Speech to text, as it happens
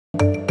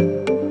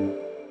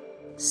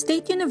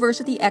State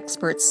university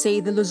experts say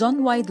the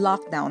Luzon-wide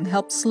lockdown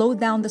helped slow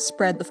down the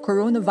spread of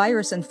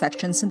coronavirus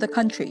infections in the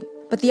country.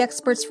 But the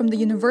experts from the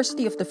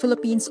University of the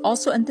Philippines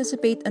also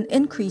anticipate an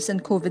increase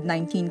in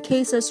COVID-19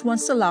 cases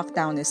once the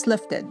lockdown is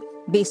lifted.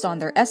 Based on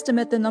their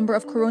estimate, the number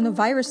of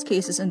coronavirus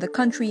cases in the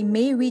country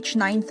may reach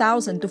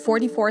 9,000 to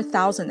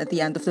 44,000 at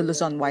the end of the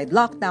Luzon-wide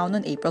lockdown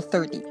on April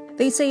 30.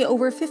 They say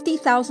over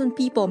 50,000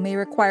 people may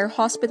require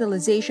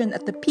hospitalization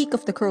at the peak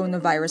of the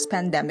coronavirus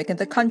pandemic in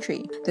the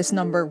country. This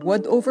number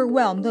would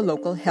overwhelm the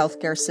local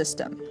healthcare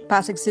system.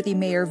 Pasig City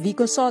Mayor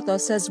Vico Soto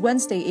says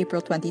Wednesday,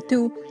 April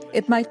 22,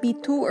 it might be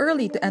too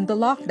early to end the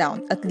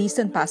lockdown, at least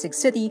in Pasig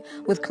City,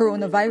 with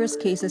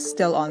coronavirus cases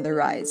still on the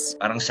rise.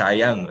 Parang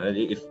sayang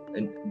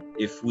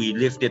if we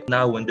lift it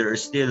now when there are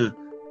still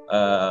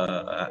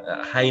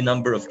a high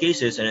number of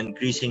cases and an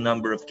increasing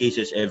number of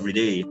cases every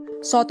day.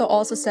 Soto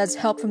also says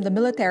help from the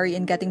military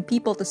in getting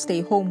people to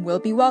stay home will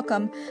be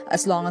welcome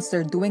as long as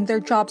they're doing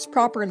their jobs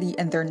properly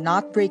and they're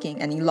not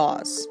breaking any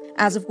laws.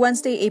 As of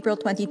Wednesday, April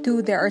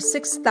 22, there are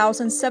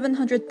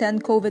 6,710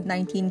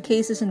 COVID-19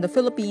 cases in the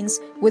Philippines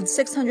with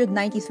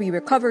 693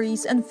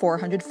 recoveries and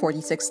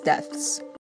 446 deaths.